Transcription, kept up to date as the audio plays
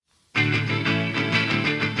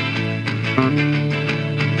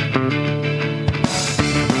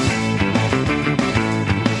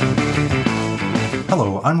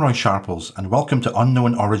Hello, I'm Roy Sharples, and welcome to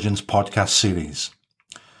Unknown Origins podcast series,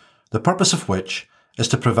 the purpose of which is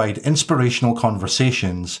to provide inspirational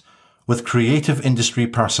conversations with creative industry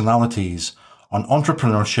personalities on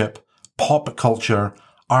entrepreneurship, pop culture,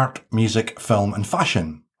 art, music, film, and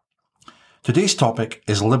fashion. Today's topic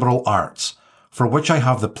is liberal arts, for which I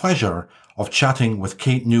have the pleasure of chatting with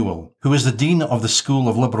Kate Newell, who is the Dean of the School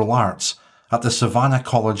of Liberal Arts at the Savannah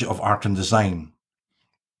College of Art and Design.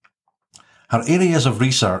 Her areas of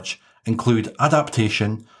research include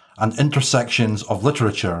adaptation and intersections of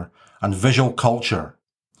literature and visual culture.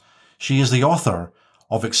 She is the author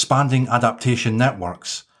of Expanding Adaptation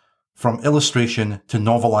Networks, From Illustration to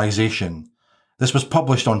Novelization. This was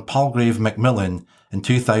published on Palgrave Macmillan in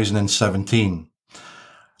 2017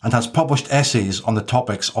 and has published essays on the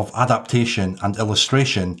topics of adaptation and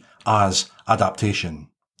illustration as adaptation.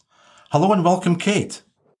 Hello and welcome, Kate.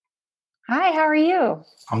 Hi, how are you?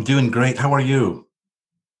 I'm doing great. How are you?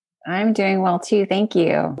 I'm doing well too. Thank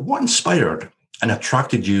you. What inspired and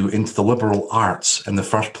attracted you into the liberal arts in the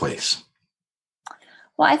first place?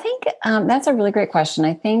 Well, I think that's a really great question.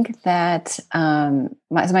 I think that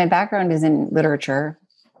my background is in literature,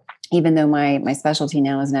 even though my specialty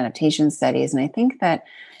now is in adaptation studies. And I think that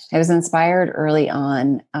I was inspired early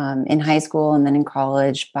on in high school and then in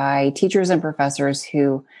college by teachers and professors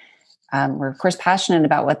who were, of course, passionate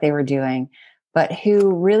about what they were doing, but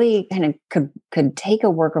who really kind of could take a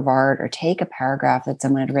work of art or take a paragraph that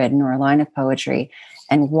someone had written or a line of poetry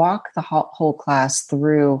and walk the whole class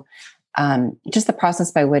through just the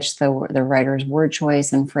process by which the writer's word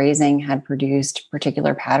choice and phrasing had produced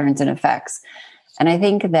particular patterns and effects. And I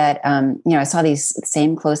think that, I saw these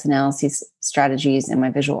same close analysis strategies in my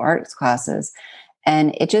visual arts classes.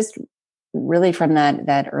 And it just really, from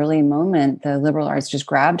that early moment, the liberal arts just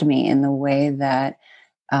grabbed me in the way that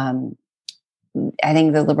I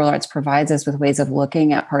think the liberal arts provides us with ways of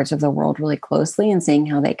looking at parts of the world really closely and seeing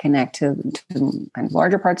how they connect to kind of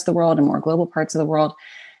larger parts of the world and more global parts of the world.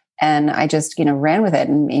 And I just, ran with it.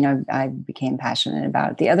 And, I became passionate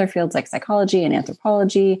about the other fields like psychology and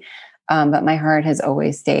anthropology. But my heart has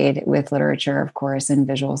always stayed with literature, of course, and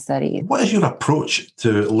visual studies. What is your approach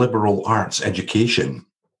to liberal arts education?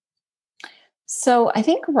 So I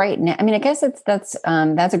think right now, I guess that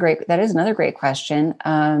is another great question,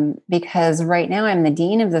 because right now I'm the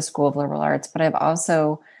dean of the School of Liberal Arts, but I've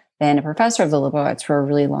also been a professor of the liberal arts for a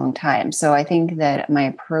really long time. So I think that my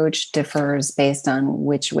approach differs based on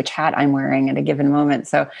which hat I'm wearing at a given moment.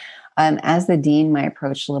 So as the dean, my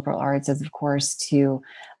approach to liberal arts is, of course,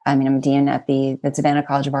 I'm a dean at the Savannah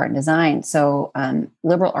College of Art and Design. So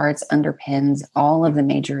liberal arts underpins all of the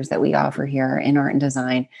majors that we offer here in art and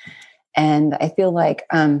design. And I feel like,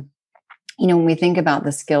 when we think about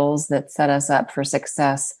the skills that set us up for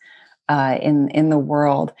success in the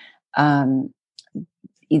world,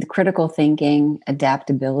 either critical thinking,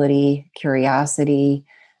 adaptability, curiosity,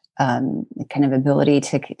 kind of ability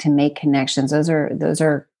to make connections, those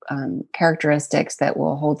are characteristics that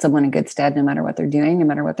will hold someone in good stead no matter what they're doing, no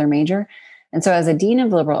matter what their major. And so as a dean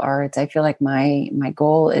of liberal arts, I feel like my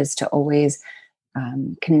goal is to always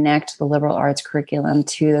connect the liberal arts curriculum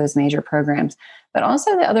to those major programs, but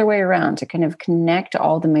also the other way around, to kind of connect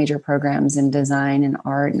all the major programs in design and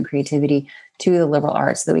art and creativity to the liberal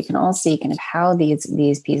arts so that we can all see kind of how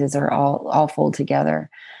these pieces are all fold together.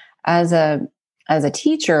 As a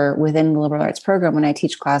teacher within the liberal arts program, when I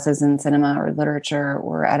teach classes in cinema or literature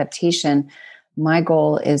or adaptation, my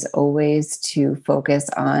goal is always to focus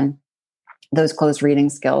on those close reading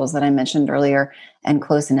skills that I mentioned earlier and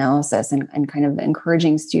close analysis and kind of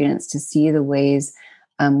encouraging students to see the ways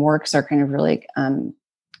works are kind of really,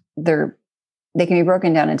 they can be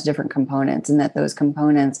broken down into different components and that those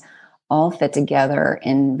components all fit together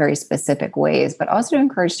in very specific ways, but also to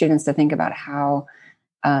encourage students to think about how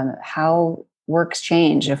works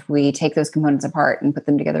change if we take those components apart and put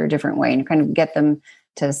them together a different way and kind of get them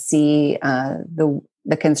to see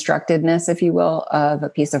the constructedness, if you will, of a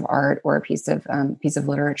piece of art or a piece of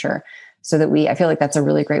literature. So that I feel like that's a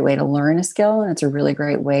really great way to learn a skill, and it's a really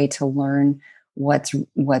great way to learn what's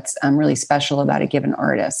really special about a given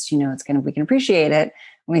artist. It's we can appreciate it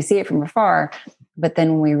when we see it from afar, but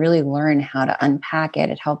then when we really learn how to unpack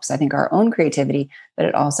it, it helps, I think, our own creativity, but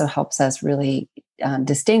it also helps us really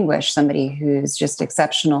distinguish somebody who's just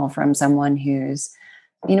exceptional from someone who's,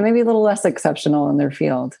 maybe a little less exceptional in their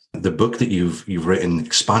field. The book that you've written,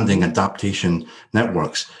 Expanding Adaptation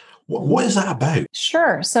Networks, what is that about?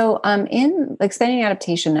 Sure. So in Expanding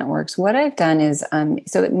Adaptation Networks, what I've done is,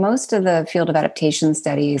 so most of the field of adaptation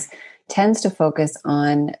studies tends to focus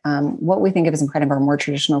on what we think of as kind of our more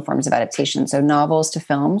traditional forms of adaptation. So novels to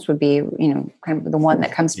films would be, kind of the one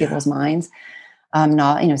that comes to people's minds.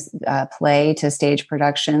 Play to stage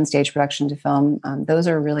production to film. Those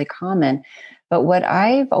are really common. But what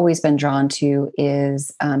I've always been drawn to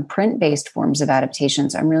is print-based forms of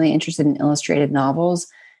adaptations. I'm really interested in illustrated novels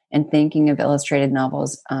and thinking of illustrated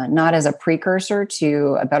novels not as a precursor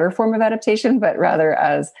to a better form of adaptation, but rather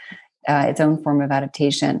as its own form of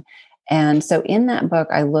adaptation. And so in that book,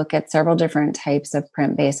 I look at several different types of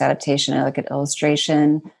print-based adaptation. I look at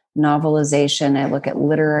illustration, novelization, I look at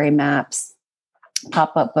literary maps,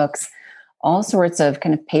 pop-up books, all sorts of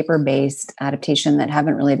kind of paper-based adaptation that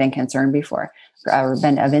haven't really been concerned before or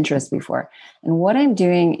been of interest before. And what I'm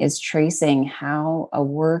doing is tracing how a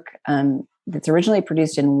work that's originally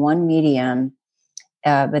produced in one medium,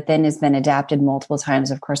 but then has been adapted multiple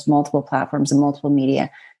times, of course, multiple platforms and multiple media,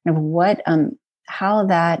 and what, how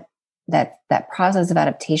that process of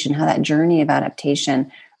adaptation, how that journey of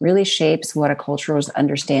adaptation really shapes what a culture's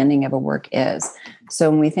understanding of a work is. So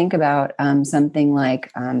when we think about something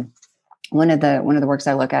like one of the works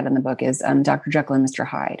I look at in the book is Dr. Jekyll and Mr.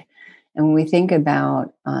 Hyde. And when we think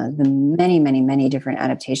about the many, many, many different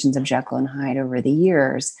adaptations of Jekyll and Hyde over the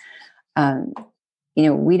years,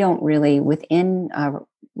 we don't really, within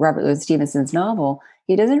Robert Louis Stevenson's novel,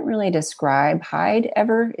 he doesn't really describe Hyde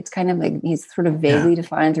ever. It's kind of like he's sort of vaguely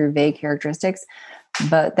defined through vague characteristics,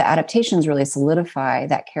 but the adaptations really solidify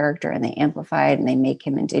that character and they amplify it and they make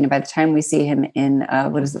him into, by the time we see him in,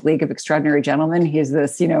 League of Extraordinary Gentlemen, he's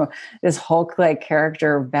this, this Hulk-like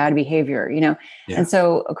character of bad behavior, And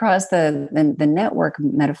so across the network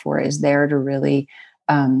metaphor is there to really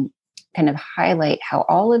kind of highlight how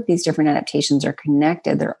all of these different adaptations are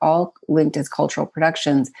connected. They're all linked as cultural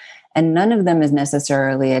productions, and none of them is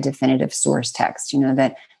necessarily a definitive source text. Even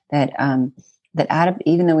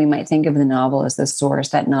though we might think of the novel as the source,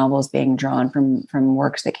 that novel is being drawn from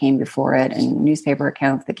works that came before it and newspaper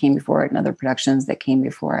accounts that came before it and other productions that came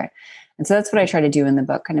before it. And so that's what I try to do in the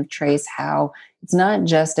book, kind of trace how it's not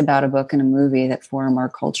just about a book and a movie that form our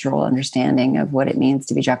cultural understanding of what it means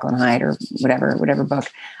to be Jekyll and Hyde or whatever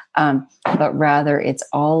book. But rather it's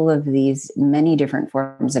all of these many different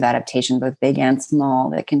forms of adaptation, both big and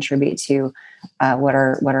small, that contribute to what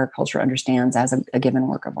our culture understands as a given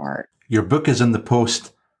work of art. Your book is in the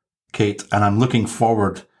post, Kate, and I'm looking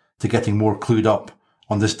forward to getting more clued up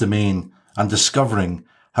on this domain and discovering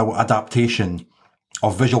how adaptation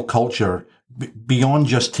of visual culture beyond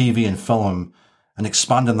just TV and film and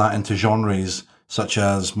expanding that into genres such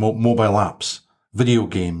as mobile apps, video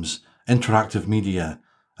games, interactive media,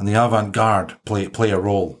 and the avant-garde play a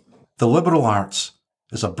role. The liberal arts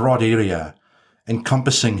is a broad area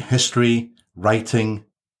encompassing history, writing,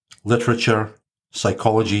 literature,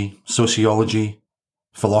 psychology, sociology,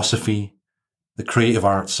 philosophy, the creative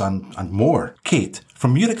arts, and more. Kate,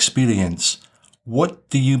 from your experience, what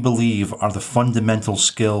do you believe are the fundamental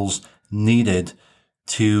skills needed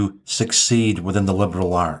to succeed within the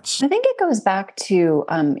liberal arts? I think it goes back to,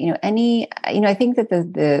 I think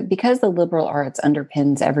that because the liberal arts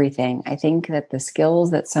underpins everything, I think that the skills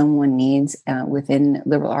that someone needs within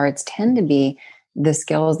liberal arts tend to be the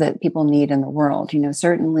skills that people need in the world.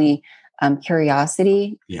 certainly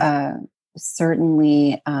curiosity,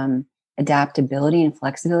 certainly adaptability and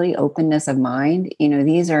flexibility, openness of mind. I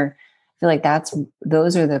feel like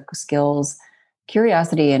those are the skills.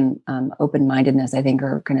 Curiosity and open-mindedness, I think,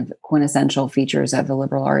 are kind of quintessential features of the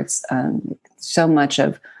liberal arts. So much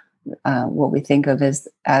of what we think of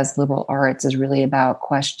as liberal arts is really about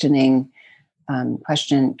questioning kind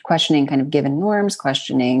of given norms,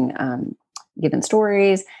 questioning given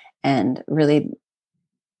stories, and really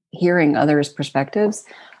hearing others' perspectives.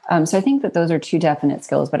 So I think that those are two definite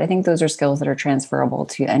skills, but I think those are skills that are transferable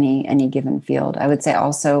to any given field. I would say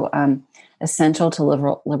also essential to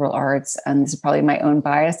liberal arts, and this is probably my own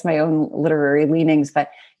bias, my own literary leanings, but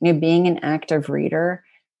being an active reader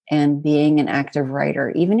and being an active writer,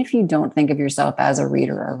 even if you don't think of yourself as a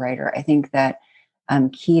reader or writer, I think that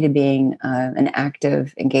key to being an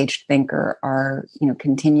active, engaged thinker are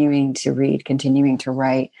continuing to read, continuing to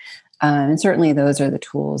write, and certainly those are the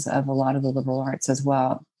tools of a lot of the liberal arts as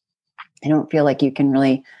well. I don't feel like you can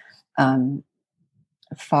really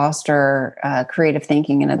foster creative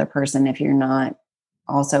thinking in another person if you're not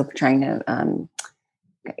also trying to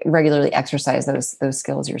regularly exercise those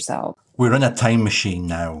skills yourself. We're in a time machine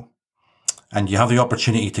now, and you have the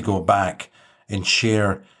opportunity to go back and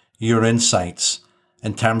share your insights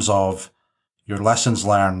in terms of your lessons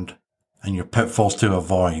learned and your pitfalls to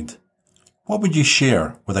avoid. What would you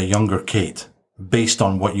share with a younger Kate based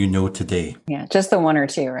on what you know today? Yeah, just the one or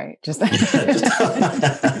two, right?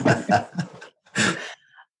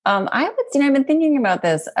 I would, I've been thinking about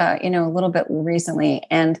this, a little bit recently,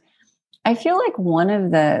 and I feel like one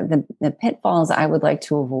of the pitfalls I would like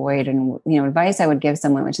to avoid, and advice I would give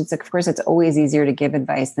someone, which is, of course, it's always easier to give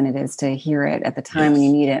advice than it is to hear it at the time when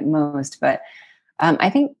you need it most. But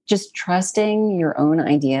I think just trusting your own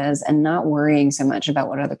ideas and not worrying so much about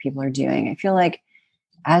what other people are doing. I feel like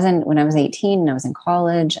when I was 18 and I was in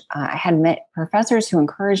college, I had met professors who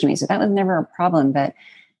encouraged me, so that was never a problem. But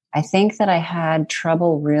I think that I had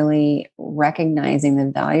trouble really recognizing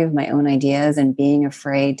the value of my own ideas and being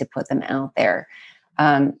afraid to put them out there.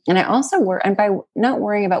 And I also and by not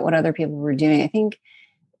worrying about what other people were doing, I think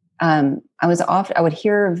I would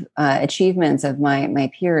hear of achievements of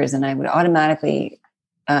my peers, and I would automatically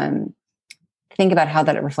think about how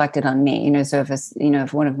that reflected on me. So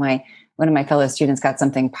if one of my fellow students got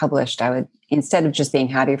something published, I would, instead of just being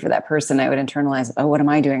happy for that person, I would internalize, oh, what am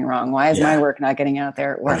I doing wrong? Why is my work not getting out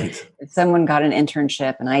there? Or if someone got an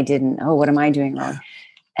internship and I didn't, oh, what am I doing wrong?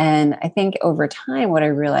 And I think over time, what I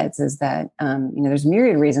realized is that, there's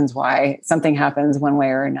myriad reasons why something happens one way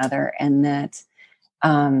or another. And that,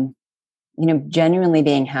 genuinely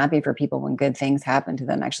being happy for people when good things happen to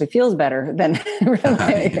them actually feels better than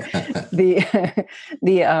really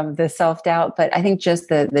the self-doubt. But I think just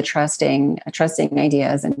the trusting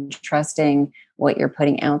ideas and trusting what you're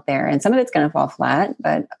putting out there. And some of it's going to fall flat,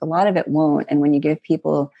 but a lot of it won't. And when you give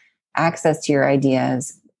people access to your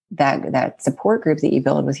ideas, that support group that you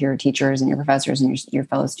build with your teachers and your professors and your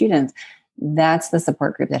fellow students, that's the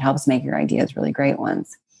support group that helps make your ideas really great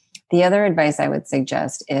ones. The other advice I would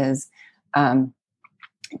suggest is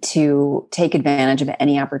to take advantage of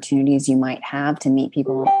any opportunities you might have to meet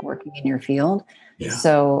people working in your field. Yeah.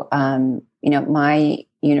 So, my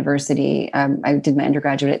university, I did my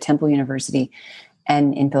undergraduate at Temple University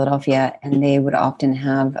and in Philadelphia, and they would often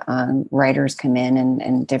have writers come in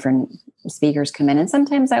and different speakers come in. And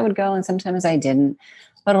sometimes I would go and sometimes I didn't.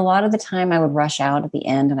 But a lot of the time I would rush out at the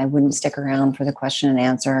end and I wouldn't stick around for the question and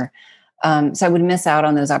answer. So I would miss out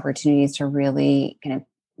on those opportunities to really kind of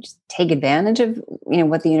just take advantage of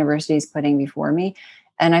what the university is putting before me.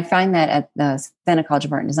 And I find that at the Savannah College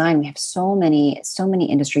of Art and Design, we have so many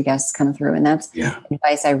industry guests come through, and that's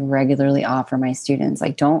advice I regularly offer my students.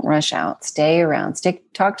 Like, don't rush out, stay around,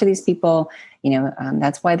 talk to these people.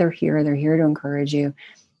 That's why they're here. They're here to encourage you.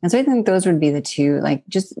 And so I think those would be the two, like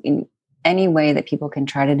just in any way that people can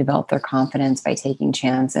try to develop their confidence by taking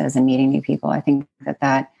chances and meeting new people. I think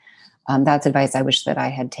that's advice I wish that I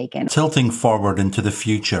had taken. Tilting forward into the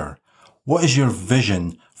future, what is your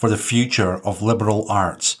vision for the future of liberal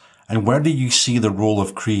arts, and where do you see the role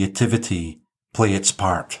of creativity play its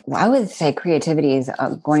part? Well, I would say creativity is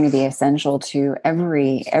going to be essential to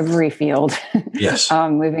every field. Yes.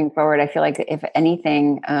 Moving forward, I feel like if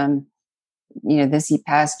anything, this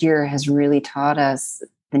past year has really taught us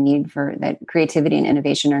the need for that creativity and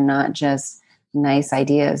innovation are not just nice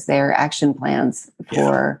ideas; they're action plans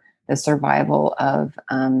for the survival of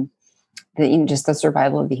the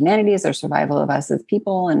survival of the humanities, or survival of us as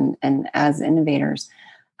people and as innovators.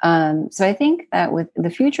 So I think that with the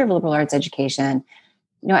future of liberal arts education,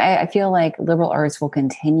 I feel like liberal arts will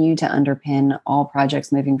continue to underpin all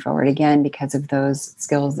projects moving forward, again, because of those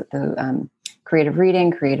skills, the creative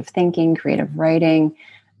reading, creative thinking, creative writing,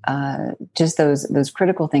 just those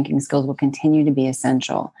critical thinking skills will continue to be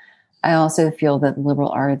essential. I also feel that liberal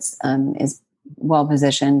arts is well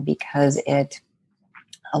positioned because it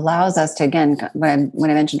allows us to, again, when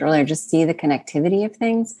I mentioned earlier, just see the connectivity of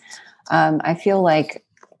things. I feel like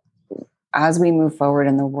as we move forward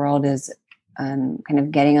and the world is kind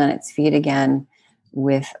of getting on its feet again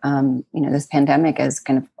with, this pandemic as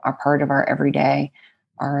kind of a part of our everyday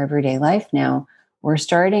life now, we're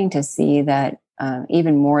starting to see that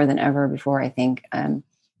even more than ever before, I think,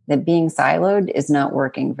 that being siloed is not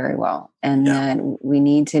working very well, and that we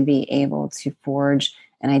need to be able to forge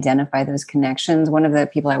and identify those connections. One of the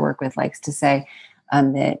people I work with likes to say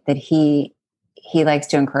that he likes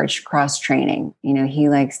to encourage cross training. He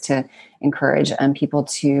likes to encourage people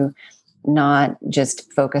to not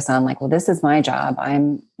just focus on like, well, this is my job.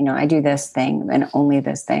 I do this thing and only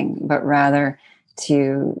this thing, but rather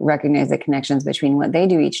to recognize the connections between what they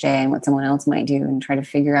do each day and what someone else might do, and try to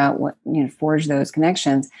figure out what, forge those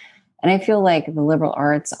connections. And I feel like the liberal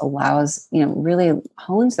arts allows, really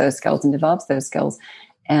hones those skills and develops those skills.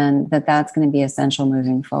 And that's going to be essential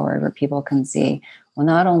moving forward, where people can see, well,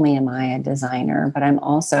 not only am I a designer, but I'm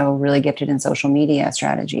also really gifted in social media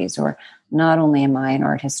strategies, or not only am I an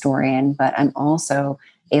art historian, but I'm also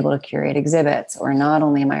able to curate exhibits, or not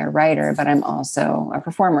only am I a writer, but I'm also a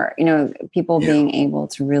performer. People being able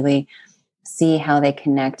to really see how they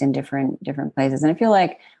connect in different places. And I feel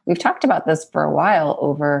like we've talked about this for a while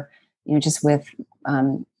over, just with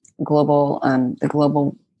global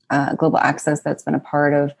access that's been a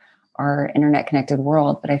part of our internet connected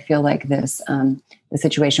world. But I feel like this, the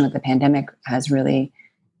situation with the pandemic has really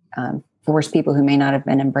forced people who may not have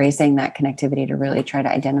been embracing that connectivity to really try to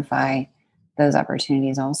identify those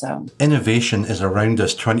opportunities also. Innovation is around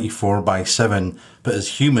us 24/7, but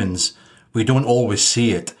as humans, we don't always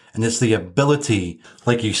see it. And it's the ability,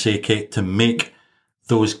 like you say, Kate, to make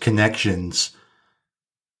those connections.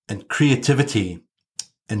 And creativity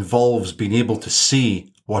involves being able to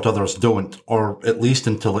see what others don't, or at least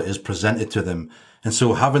until it is presented to them. And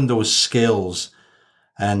so having those skills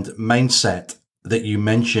and mindset that you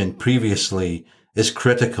mentioned previously is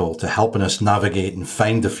critical to helping us navigate and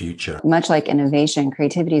find the future. Much like innovation,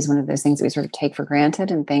 creativity is one of those things that we sort of take for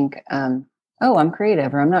granted and think, oh, I'm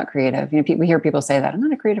creative or I'm not creative. We hear people say that I'm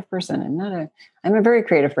not a creative person. I'm a very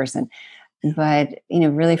creative person. But,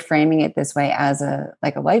 really framing it this way as a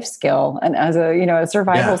life skill and as a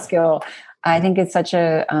survival skill, I think it's such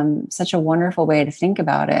a wonderful way to think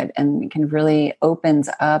about it, and it can really opens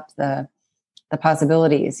up the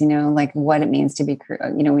possibilities, like what it means to be,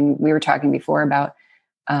 when we were talking before about,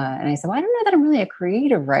 and I said, well, I don't know that I'm really a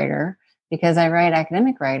creative writer because I write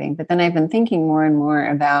academic writing, but then I've been thinking more and more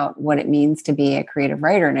about what it means to be a creative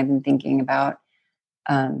writer. And I've been thinking about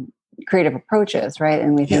creative approaches, right?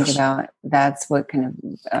 And we think about that's what kind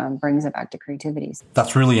of brings it back to creativity.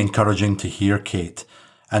 That's really encouraging to hear, Kate,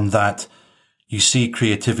 and that you see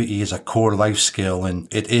creativity as a core life skill, and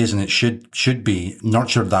it is, and it should be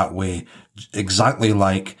nurtured that way, exactly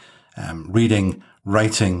like reading,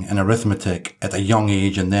 writing, and arithmetic at a young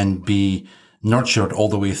age, and then be nurtured all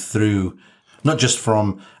the way through, not just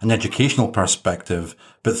from an educational perspective,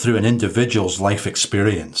 but through an individual's life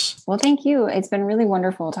experience. Well, thank you. It's been really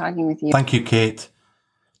wonderful talking with you. Thank you, Kate.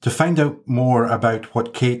 To find out more about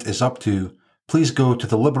what Kate is up to, please go to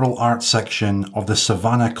the liberal arts section of the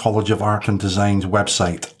Savannah College of Art and Design's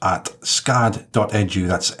website at scad.edu.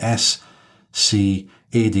 That's scad.edu.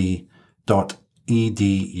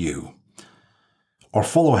 Or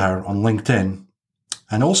follow her on LinkedIn,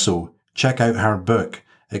 and also check out her book,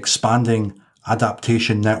 Expanding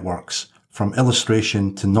Adaptation Networks, From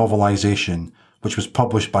Illustration to Novelization, which was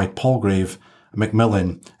published by Palgrave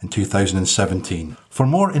Macmillan in 2017. For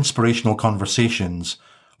more inspirational conversations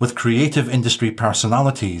with creative industry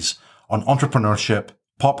personalities on entrepreneurship,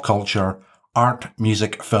 pop culture, art,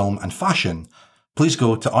 music, film, and fashion, please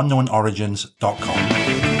go to unknoworigins.com.